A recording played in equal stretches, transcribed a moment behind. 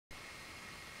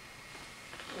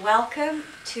Welcome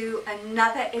to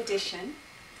another edition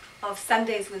of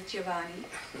Sundays with Giovanni,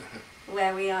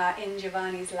 where we are in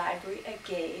Giovanni's library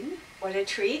again. What a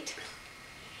treat.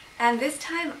 And this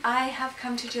time I have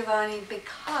come to Giovanni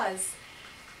because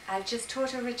I've just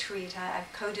taught a retreat.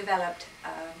 I've co-developed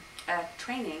a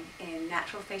training in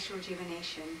natural facial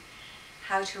rejuvenation,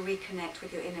 how to reconnect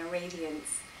with your inner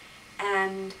radiance.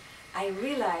 And I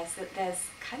realized that there's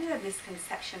kind of a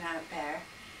misconception out there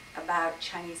about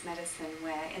Chinese medicine,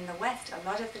 where in the West a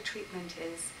lot of the treatment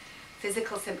is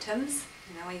physical symptoms,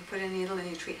 when you put a needle and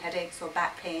you treat headaches or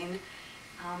back pain,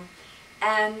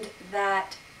 and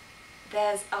that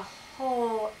there's a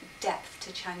whole depth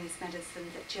to Chinese medicine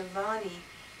that Giovanni,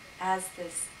 as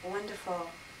this wonderful,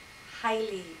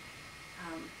 highly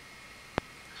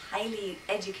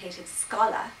educated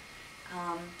scholar,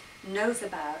 knows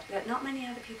about, that not many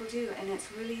other people do, and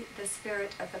it's really the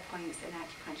spirit of the points in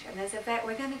acupuncture. And there's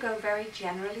we're going to go very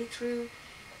generally through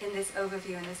in this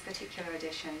overview in this particular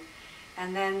edition,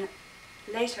 and then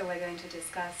later we're going to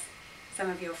discuss some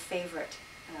of your favorite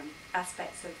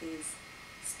aspects of these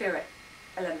spirit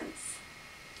elements.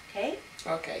 Okay?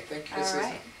 Okay, thank you, All Susan.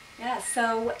 right. Yeah,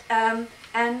 so,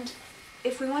 and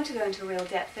if we want to go into real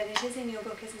depth, then it is in your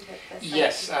book, isn't it?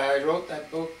 Yes, I wrote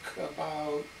that book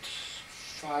about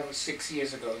 5 or 6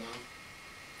 years ago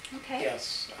now. Okay.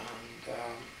 Yes, and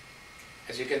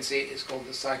as you can see, it's called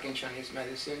The Psyche in Chinese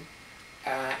Medicine.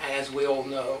 And as we all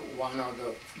know, one of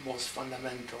the most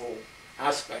fundamental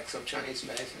aspects of Chinese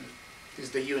medicine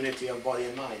is the unity of body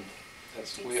and mind.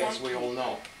 That's Exactly. as we all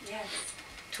know. Yes.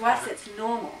 To us, it's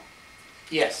normal.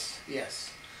 Yes, yes.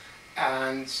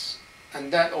 And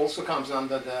that also comes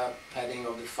under the heading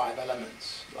of the 5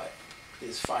 elements, like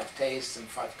there's 5 tastes and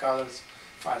 5 colors,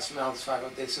 5 smells, 5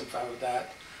 of this and 5 of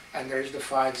that, and there's the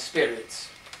 5 spirits.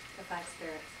 The 5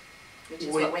 spirits, which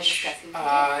is what we're discussing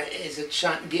today. Is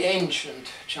the ancient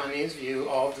Chinese view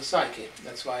of the psyche.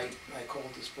 That's why I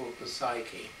called this book The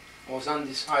Psyche. I was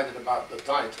undecided about the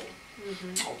title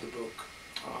of the book.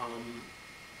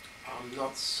 I'm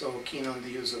not so keen on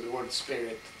the use of the word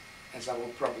spirit, as I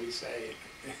will probably say.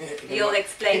 You'll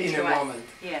explain in to a us. moment.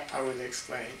 Yeah. I will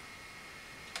explain.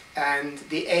 And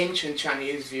the ancient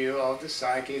Chinese view of the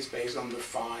psyche is based on the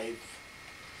 5.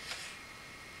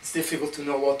 It's difficult to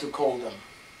know what to call them.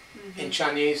 In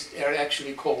Chinese, they're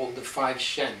actually called the 5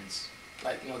 Shens,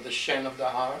 like the Shen of the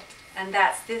heart. And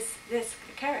that's this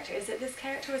character. Is it this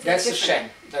character, or is That's it the different?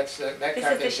 Shen. That's that This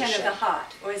character. is the Shen of the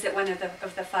heart, or is it one of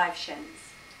the 5 Shens?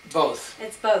 Both.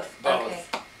 It's both. Both. Okay.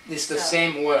 It's the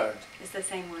same word. It's the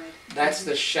same word. That's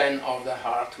the Shen of the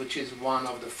heart, which is one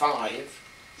of the 5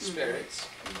 spirits.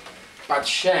 But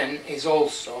Shen is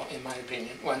also, in my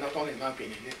opinion, well, not only in my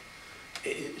opinion,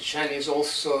 Shen is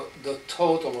also the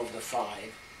total of the 5,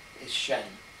 is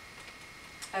Shen.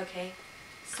 Okay.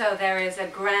 So there is a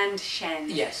grand Shen.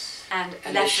 Yes. And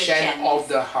the lesser Shen Shens. of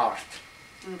the heart.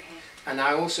 Okay. And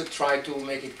I also try to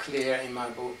make it clear in my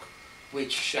book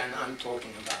which Shen I'm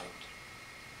talking about.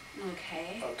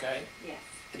 Okay. Okay? Yes.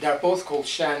 They're both called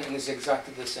Shen, and it's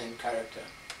exactly the same character.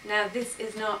 Now, this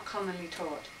is not commonly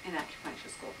taught in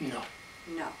acupuncture school. No.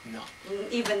 No. No.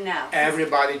 Even now.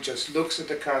 Everybody just looks at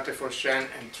the character for Shen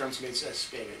and translates as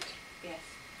spirit. Yes.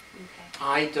 Okay.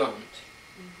 I don't.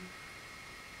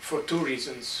 For 2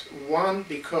 reasons. One,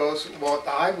 because what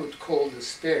I would call the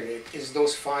spirit is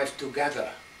those 5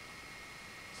 together.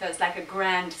 So it's like a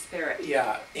grand spirit.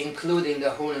 Yeah, including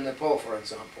the Hun and the Po, for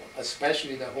example,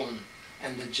 especially the Hun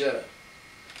and the Je,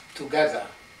 together.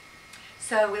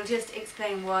 So we'll just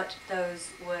explain what those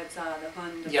words are, the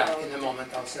Hun, the Po. Yeah, in a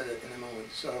moment, I'll say that in a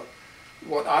moment. So,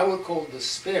 what I would call the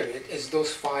spirit is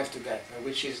those 5 together,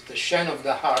 which is the Shen of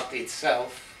the heart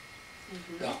itself,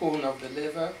 the Hun of the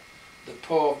liver, the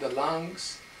Po of the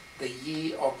lungs, the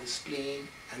Yi of the spleen,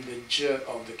 and the Je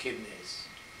of the kidneys.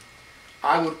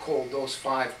 I would call those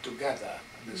 5 together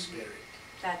the spirit.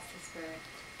 That's the spirit.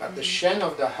 But the Shen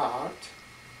of the heart,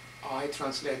 I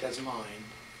translate as mind.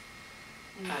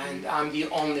 And I'm the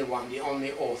only one, the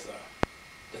only author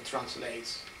that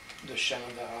translates the Shen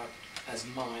of the heart as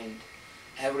mind.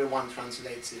 Everyone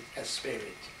translates it as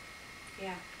spirit.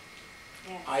 Yeah.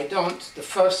 Yeah. I don't. The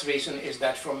first reason is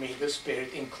that for me the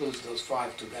spirit includes those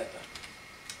 5 together.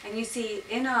 And you see,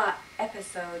 in our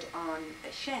episode on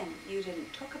the Shen, you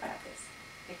didn't talk about this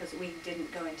because we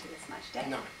didn't go into this much depth.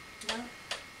 No. No?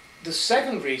 The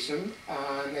second reason,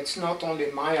 and it's not only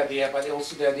my idea, but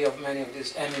also the idea of many of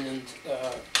these eminent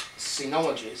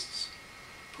sinologists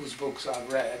whose books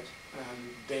I've read,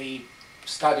 and they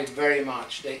studied very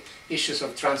much the issues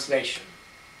of translation,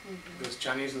 because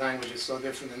Chinese language is so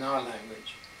different than our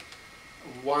language.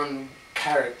 One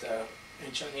character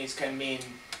in Chinese can mean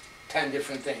 10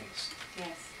 different things.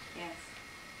 Yes. Yes.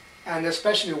 And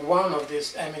especially one of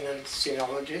these eminent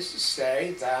sinologists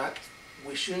say that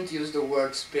we shouldn't use the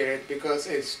word spirit because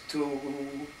it's too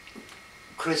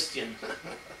Christian.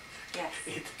 Yes.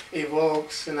 It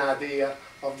evokes an idea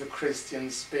of the Christian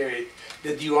spirit,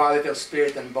 the duality of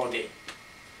spirit and body,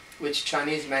 which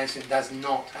Chinese medicine does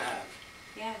not have.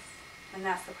 Yes, and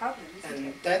that's the problem, isn't And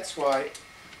it? that's why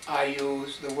I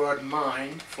use the word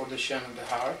mind for the Shen of the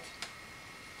heart,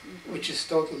 which is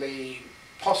totally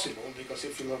possible, because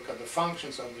if you look at the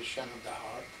functions of the Shen of the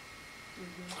heart,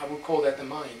 I would call that the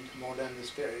mind more than the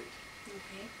spirit.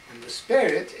 Okay. And the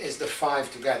spirit is the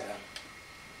five together,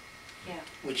 Yeah.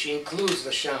 which includes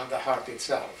the Shen of the heart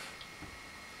itself,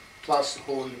 plus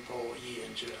Hun, Po, Yi,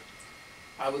 and Je.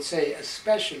 I would say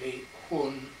especially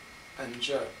Hun and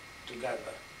Je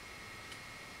together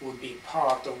would be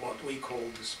part of what we call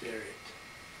the spirit.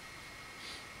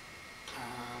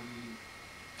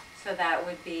 So that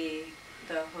would be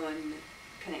the Hun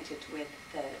connected with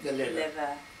the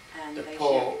liver and the the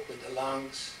Po with the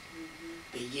lungs,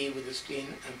 Mm-hmm. the Yi with the spleen,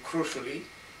 and crucially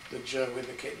the Je with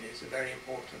the kidneys, a very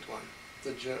important one,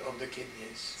 the Je of the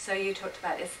kidneys. So you talked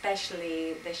about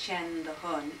especially the Shen, the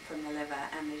Hun from the liver,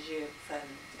 and the Zhu from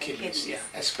the kidneys. Yeah,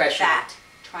 especially. That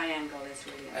triangle is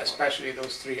really important. Especially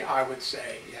those three, I would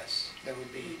say, yes, they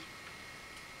would be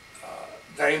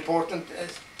very important.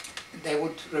 They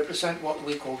would represent what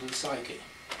we call the psyche.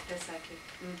 The psyche.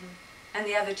 And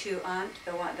the other two aren't?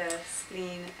 The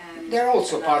spleen and They're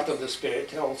also the part lungs? of the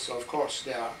spirit, also, of course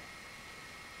they are.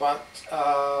 But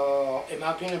in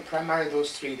my opinion, primarily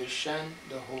those three, the Shen,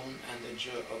 the Hun, and the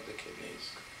Je of the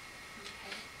kidneys.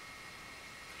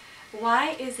 Okay.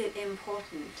 Why is it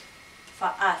important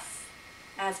for us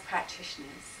as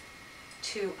practitioners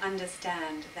to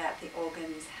understand that the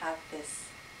organs have this,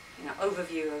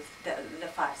 overview of the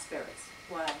five spirits?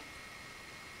 Why?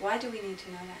 Why do we need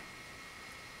to know that?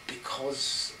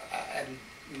 Because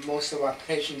most of our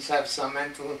patients have some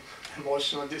mental,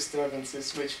 emotional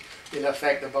disturbances which will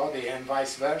affect the body, and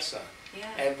vice versa. Yeah.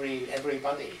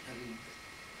 Everybody. And,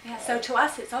 yeah. So to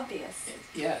us it's obvious.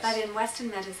 Yes. But in Western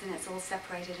medicine it's all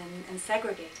separated and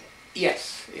segregated.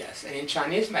 Yes, yes. And in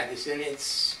Chinese medicine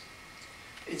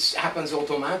it happens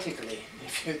automatically.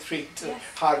 If you treat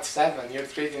heart 7, you're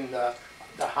treating the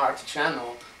heart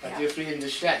channel, but you're treating the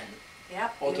Shen.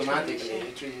 Yep. Automatically,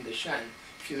 you're treating the Shen.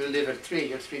 If you do liver 3,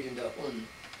 you're treating the Hun.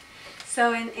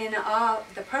 So in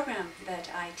the program that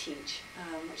I teach,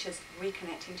 which is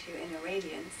reconnecting to your inner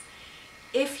radiance,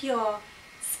 if you're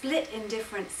split in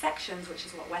different sections, which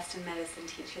is what Western medicine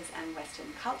teaches and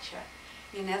Western culture,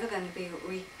 you're never going to be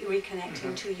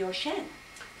reconnecting to your Shen.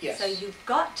 Yes. So you've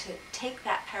got to take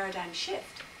that paradigm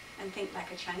shift and think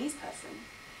like a Chinese person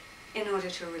in order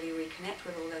to really reconnect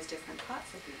with all those different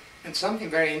parts of you. And something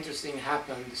very interesting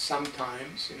happened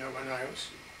sometimes, when I was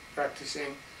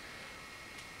practicing,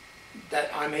 that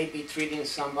I may be treating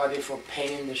somebody for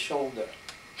pain in the shoulder,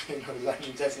 large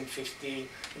intestine 15,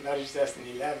 large intestine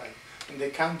 11, and they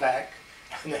come back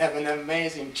and they have an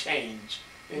amazing change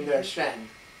in their Shen.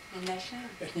 In their Shen.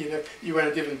 And, you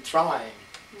weren't even trying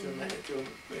to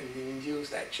induce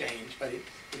that change, but it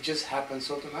just happens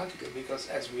automatically, because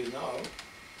as we know,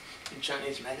 in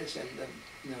Chinese medicine,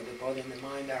 the body and the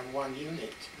mind are one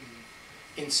unit,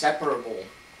 inseparable.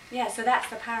 Yeah, so that's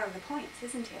the power of the points,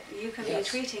 isn't it? You can be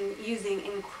treating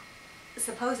using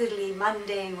supposedly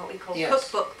mundane, what we call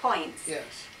cookbook points,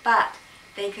 but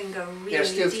they can go really deep. They're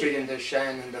still treating the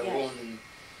Shen and the Hun and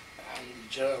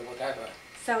Je, whatever.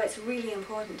 So it's really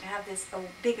important to have this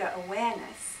bigger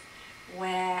awareness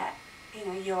where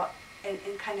you're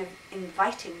in kind of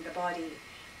inviting the body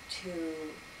to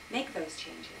make those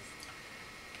changes.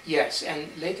 Yes, and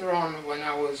later on, when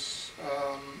I was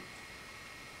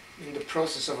in the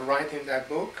process of writing that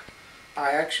book,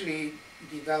 I actually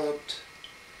developed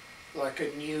like a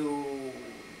new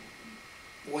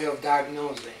way of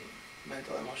diagnosing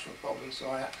mental emotional problems.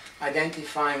 So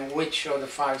identifying which of the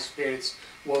five spirits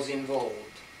was involved.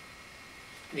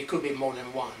 And it could be more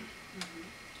than one.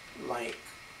 Like,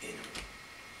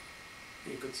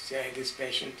 you could say this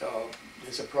patient,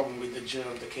 there's a problem with the Je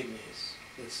of the kidneys.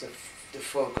 That's the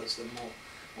focus, the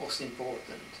most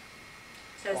important.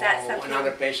 So is that something?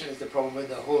 Another patient is the problem with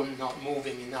the Hun not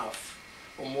moving enough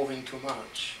or moving too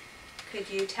much. Could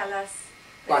you tell us?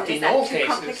 But is in that all too cases,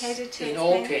 complicated to in explain?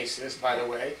 all cases, by the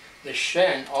way, the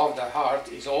Shen of the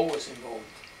heart is always involved.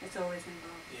 It's always involved.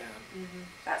 Yeah.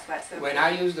 That's why it's so When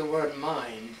I use the word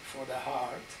mind for the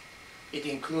heart, it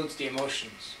includes the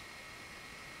emotions.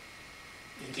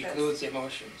 It includes the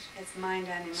emotions. It's mind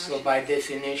and emotion. So by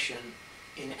definition,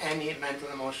 in any mental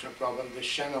emotional problem, the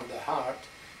Shen of the heart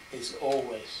is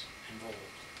always involved.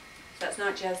 So it's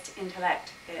not just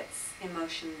intellect, it's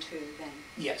emotion too then.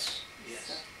 Yes,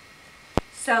 yes.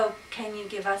 So can you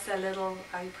give us a little,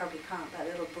 oh you probably can't, but a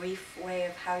little brief way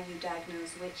of how you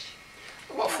diagnose which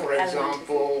Well, for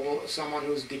example, someone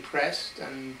who's depressed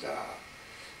and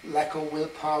lack of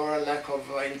willpower, lack of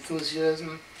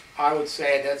enthusiasm, I would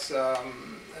say that's a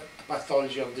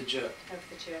pathology of the jaw. Of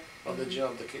the jaw. Of the jaw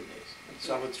of the kidneys. And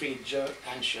so I would treat jaw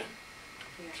and Shen,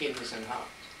 kidneys and heart.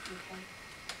 Okay.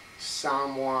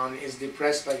 Someone is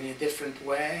depressed but in a different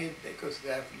way because they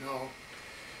have no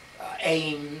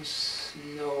aims,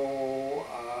 no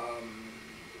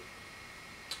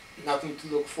nothing to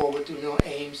look forward to, no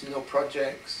aims, no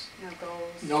projects. No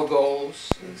goals. No goals,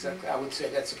 exactly. I would say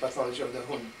that's a pathology of the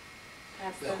Hun.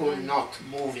 That's the Hun not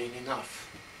moving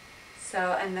enough.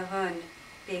 So, and the Hun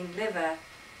being liver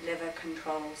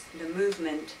controls the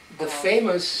movement. The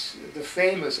famous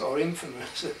or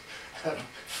infamous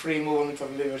free movement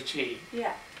of liver chi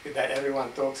that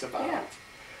everyone talks about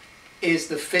is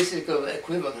the physical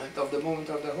equivalent of the movement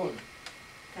of the Hun.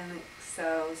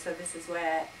 So this is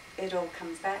where it all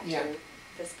comes back to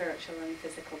the spiritual and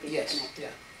physical being connected.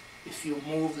 Yes, if you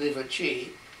move liver chi,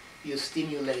 you're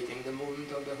stimulating the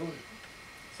movement of the Hun.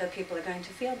 So people are going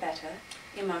to feel better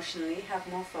emotionally, have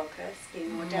more focus, be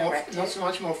more directed. Not so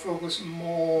much more focus,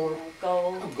 more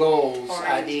goals,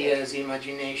 ideas,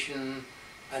 imagination,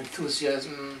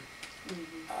 enthusiasm.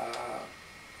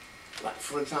 Like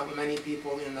for example, many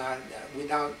people in that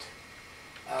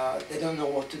they don't know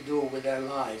what to do with their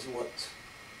lives,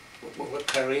 what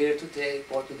career to take,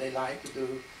 what do they like to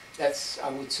do. I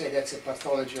would say that's a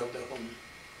pathology of the Hun.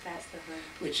 That's the Hun.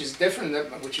 Which is different,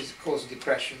 which is causes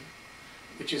depression,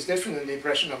 which is different than the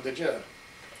depression of the jaw.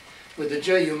 With the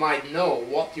jaw you might know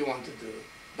what you want to do,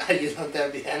 but you don't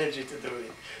have the energy to do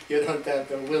it. You don't have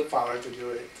the willpower to do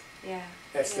it. Yeah.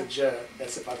 That's the jaw,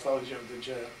 that's the pathology of the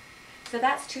jaw. So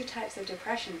that's two types of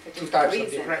depression for different reasons. 2 types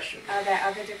reasons. of depression. Are there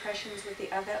other depressions with the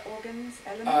other organs,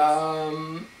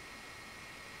 elements?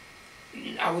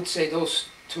 I would say those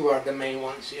two are the main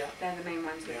ones, yeah. They're the main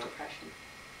ones with depression.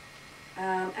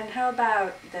 And how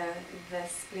about the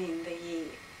spleen, the yi,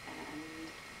 and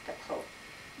the po?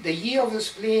 The yi of the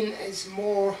spleen is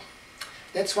more,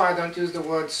 that's why I don't use the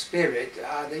word spirit.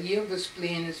 The yi of the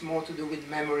spleen is more to do with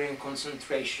memory and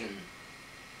concentration.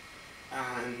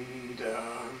 And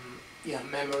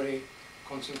memory,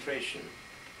 concentration.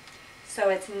 So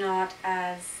it's not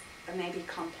as maybe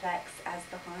complex as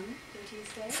the Hun, would you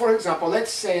say? For example,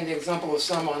 let's say in the example of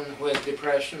someone who has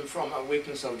depression from a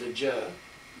weakness of the jaw,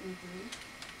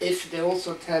 if they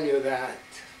also tell you that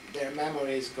their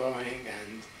memory is going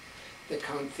and they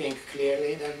can't think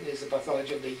clearly, then there's a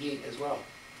pathology of the yi as well.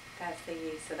 That's the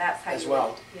yi, so that's how as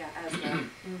well. Yeah, as well.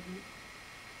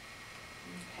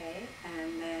 Okay,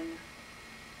 and then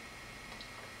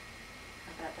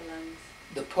how about the lungs?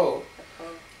 The po. The po.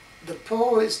 The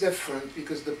po is different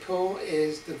because the po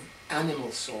is the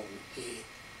animal soul.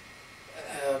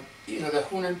 The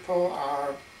Hun and po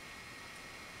are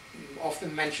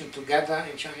often mentioned together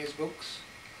in Chinese books,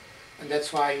 and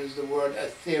that's why I use the word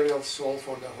ethereal soul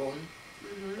for the Hun.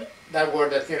 That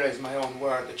word ethereal is my own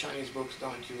word. The Chinese books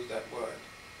don't use that word.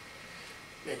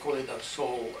 They call it a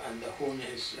soul, and the Hun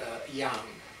is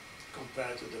yang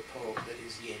compared to the po that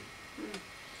is yin.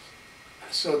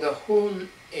 So the Hun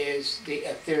is the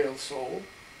ethereal soul,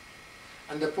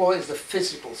 and the po is the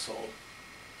physical soul,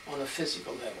 on a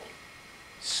physical level.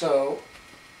 So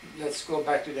let's go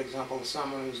back to the example of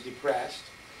someone who's depressed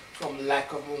from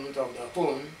lack of movement of the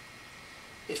Hun.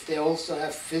 If they also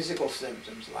have physical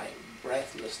symptoms like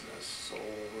breathlessness or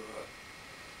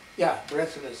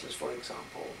breathlessness, for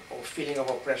example, or feeling of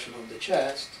oppression of the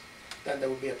chest, then there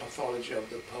will be a pathology of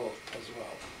the po as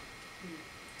well.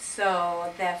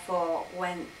 So therefore,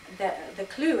 when the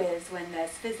clue is when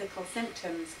there's physical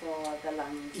symptoms for the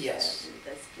lungs,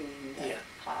 the spleen, the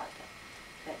heart,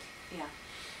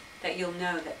 that you'll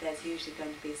know that there's usually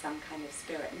going to be some kind of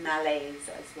spirit malaise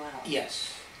as well.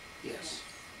 Yes.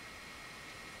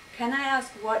 Can I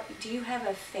ask, do you have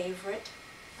a favorite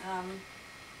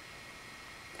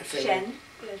Shen,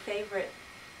 a favorite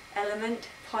element,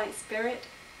 point, spirit?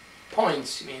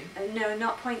 Points, you mean? No,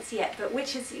 not points yet, but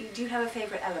do you have a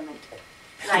favorite element?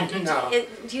 Like, no.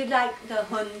 Do you like the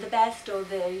Hun the best or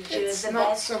the Zhe It's the not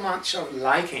best? so much of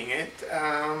liking it.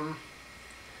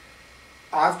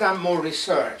 I've done more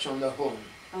research on the Hun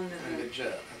and the Zhe,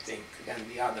 I think, than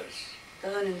the others. The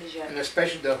Hun and the Zhe. And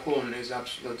especially the Hun is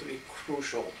absolutely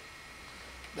crucial.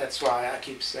 That's why I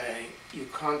keep saying you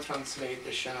can't translate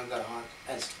the Shen and the heart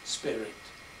as spirit,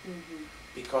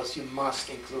 because you must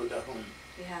include the Hun.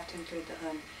 You have to include the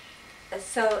Hun.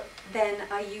 So then,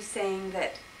 are you saying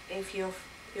that if your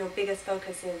biggest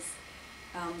focus is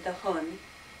the Hun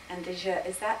and the Je.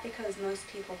 Is that because most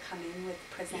people come in with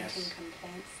presenting Yes.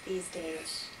 complaints these days?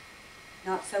 Yes.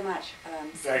 Not so much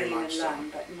Very spleen much and so. lung,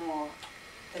 but more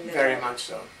the liver. Very much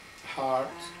so. Heart,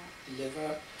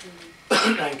 liver,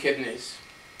 and kidneys.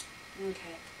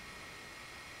 Okay.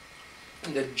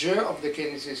 And the Je of the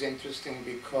kidneys is interesting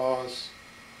because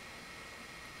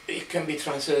it can be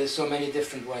translated so many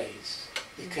different ways.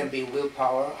 It can be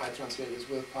willpower, I translate it as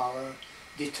willpower,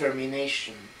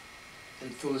 determination,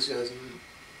 enthusiasm,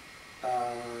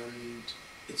 and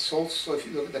it's also, if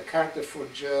you look at the character for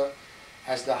Je,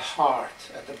 has the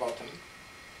heart at the bottom,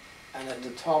 and at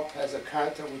the top has a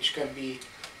character which can be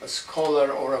a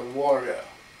scholar or a warrior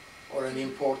or an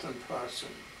important person.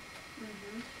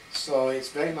 So it's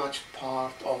very much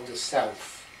part of the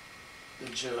self, the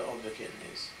Je of the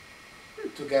kidneys,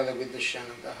 together with the Shen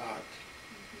of the heart.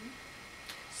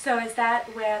 So is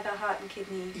that where the heart and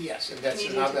kidney Yes, and that's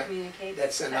needing another, to communicate?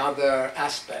 that's another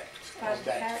aspect Part of of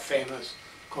the that character. famous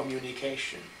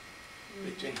communication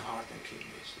between heart and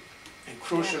kidneys. And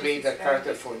crucially, this is the very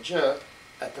character for Je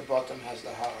at the bottom has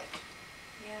the heart.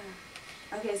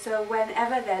 Yeah. Okay, so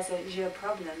whenever there's a Je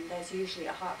problem, there's usually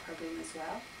a heart problem as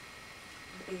well.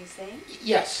 Are you saying?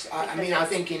 Yes, I Because mean, I it's-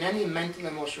 think in any mental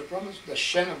emotional problems, the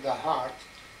Shen of the heart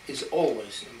is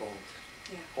always involved.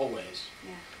 Yeah. Always.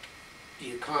 Yeah.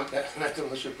 You can't have a mental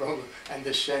emotional problem and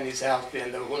the Shen is healthy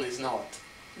and the Hun is not.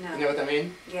 No. You know what I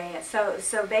mean? Yeah, yeah.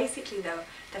 So basically, though,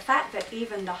 the fact that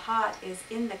even the heart is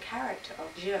in the character of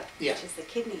Je, Yeah. which is the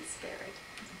kidney spirit,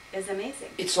 is amazing.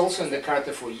 It's also in the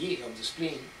character for Yi of the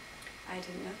spleen. I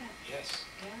didn't know that. Yes.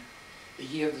 Yeah. The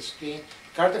Yi of the spleen.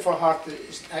 Character for heart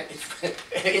is,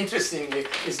 interestingly,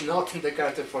 is not in the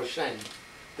character for Shen.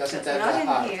 Doesn't It's have not the in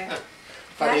heart. here.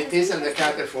 But That it is is in the interesting.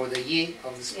 character for the Yi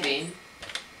of the spleen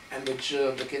and the Je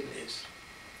of the kidneys.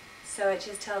 So it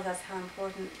just tells us how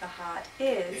important the heart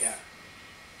is. Yeah.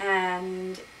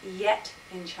 And yet,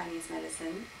 in Chinese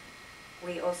medicine,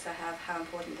 we also have how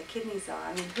important the kidneys are.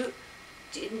 I mean,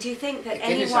 do you think that The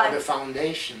kidneys are anyone... the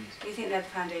foundation Do you think they're the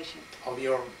foundation? of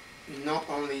your, not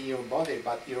only your body,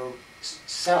 but your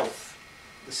self,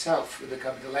 the self with the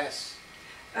capital S.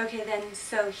 Okay, then,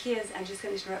 so here's, I'm just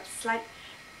going to interrupt slight.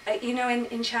 You know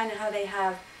in China how they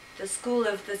have the school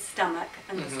of the stomach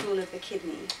and the school of the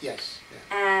kidney. Yes.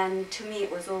 Yeah. And to me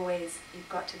it was always, you've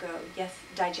got to go, yes,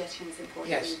 digestion is important.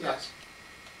 Yes, you've got-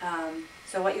 yes.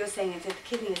 So what you're saying is if the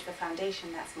kidney is the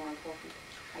foundation, that's more important.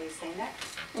 Are you saying that?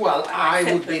 Well, Or am I I would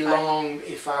simplifying? belong,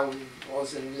 if I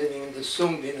wasn't living in the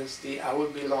Sung dynasty, I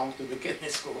would belong to the kidney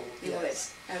school. You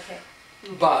Yes. would. Okay.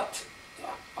 But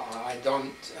I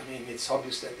don't, I mean, it's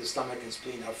obvious that the stomach and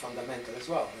spleen are fundamental as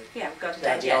well. Yeah, we've got to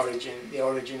They're digest. the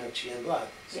origin of qi and blood.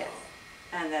 So. Yes.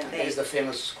 And then And they... there's the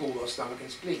famous school of stomach and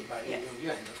spleen by Li Yes.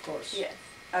 Yuan, of course. Yes.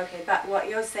 Okay, but what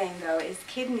you're saying though is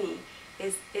kidney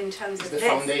is, in terms It's of the this,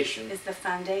 foundation. is the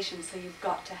foundation, so you've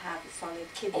got to have a solid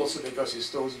kidney. Also because it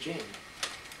stores Jing.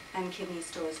 And kidney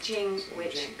stores Jing, So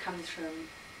which Jing. comes from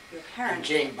your And parents.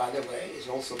 Jing, by the way, is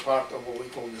also part of what we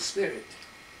call the spirit.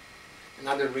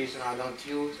 Another reason I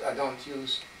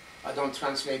don't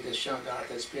translate the Shen art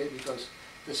as spirit, because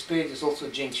the spirit is also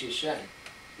Jing Qi Shen,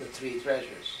 the three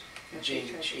treasures. The three Jing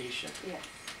treasures. Qi Shen. Yes.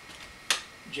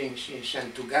 Jing Qi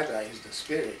Shen together is the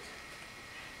spirit.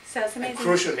 So it's And amazing.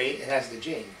 crucially, it has the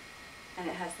Jing And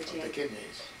it has the of the Jing.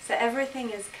 kidneys. So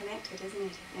everything is connected, isn't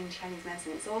it, in Chinese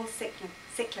medicine? It's all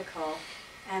cyclical,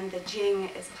 and the Jing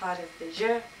is part of the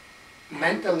Je.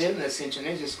 Mental illness in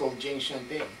Chinese is called Jing Shen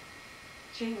Bing.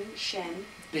 Jing, Shen,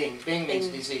 Bing. Bing means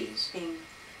Bing. disease. Bing.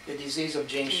 The disease of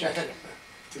Jing Jing Shen Shen.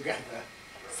 together.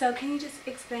 So can you just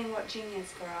explain what Jing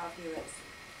is for our viewers?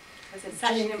 Because it's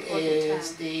such Jing an important is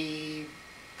term. the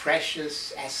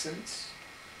precious essence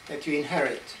that you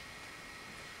inherit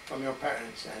from your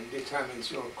parents and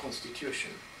determines your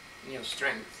constitution, your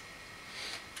strength,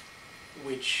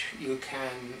 which you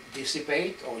can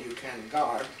dissipate or you can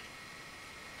guard,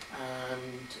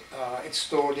 and it's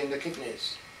stored in the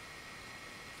kidneys.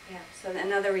 Yeah, so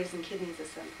another reason kidneys are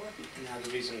so important. Another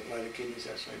reason why the kidneys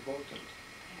are so important.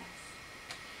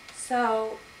 Yes.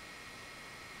 So,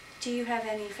 do you have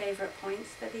any favorite points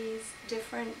for these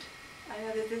different? I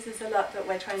know that this is a lot that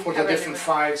we're trying to For cover. the different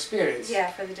five spirits,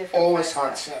 Yeah, for the different. always five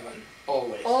heart stuff. 7,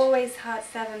 always. Always heart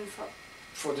 7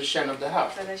 For the Shen of the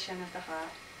heart, for the Shen of the heart.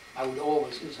 I would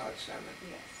always use heart 7.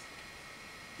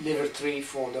 Yes. Liver 3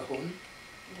 for the Hun.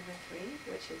 Liver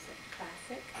 3, which is a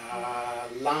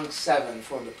classic. Lung 7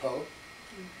 for the Po.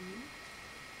 Mm-hmm.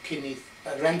 Kidney,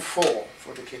 Ren 4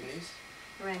 for the kidneys.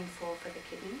 Ren 4 for the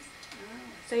kidneys. Oh.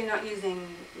 So you're not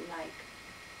using like.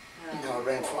 No,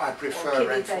 Ren 4. I or prefer kidney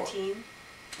Ren 4. 13.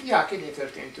 Yeah, kidney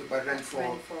 13 too, but Ren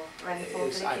 4 Ren 4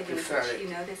 is, for the I kidneys, prefer which it. you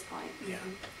know this point. Yeah.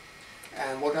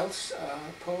 And what else?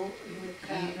 Po? We've Yi,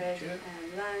 covered Je?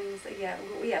 lungs,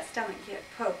 yeah, stomach,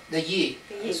 Po. The Yi.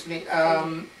 The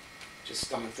Yi. Just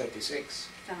stomach 36.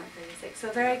 Stomach 36.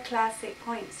 So very classic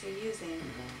points you're using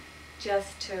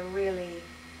just to really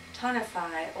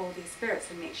tonify all these spirits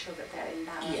and make sure that they're in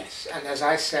balance. Yes, and as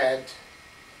I said,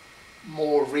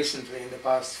 more recently in the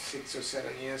past 6 or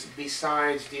 7 years,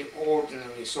 besides the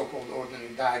ordinary, so-called ordinary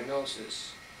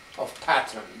diagnosis of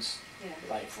patterns,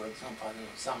 like for example, I don't know,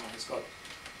 someone has got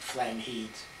flame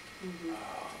heat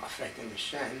affecting the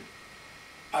Shen,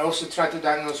 I also try to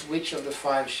diagnose which of the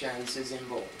 5 Shens is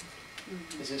involved.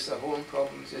 Is this a horn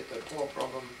problem, is it a paw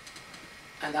problem?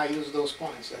 And I use those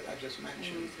points that I just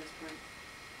mentioned.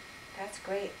 That's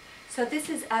great. So this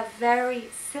is a very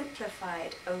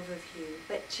simplified overview,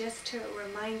 but just to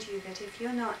remind you that if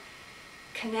you're not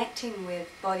connecting with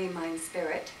body, mind,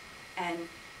 spirit, and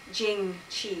Jing,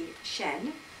 Qi,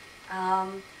 Shen,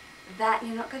 that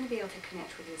you're not going to be able to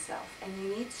connect with yourself, and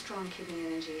you need strong kidney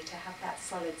energy to have that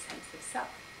solid sense of self.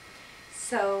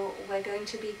 So we're going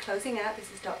to be closing out.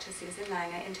 This is Dr. Susan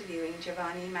Langer interviewing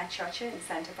Giovanni Maciocia in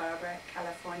Santa Barbara,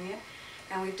 California,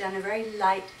 and we've done a very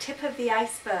light tip of the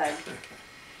iceberg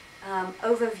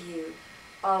overview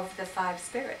of the 5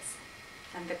 spirits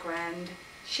and the grand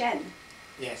Shen.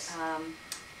 Yes.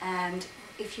 And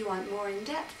if you want more in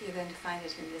depth, you're going to find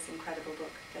it in this incredible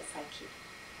book, The Psyche.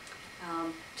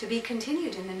 To be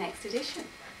continued in the next edition.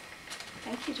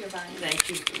 Thank you, Giovanni. Thank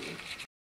you.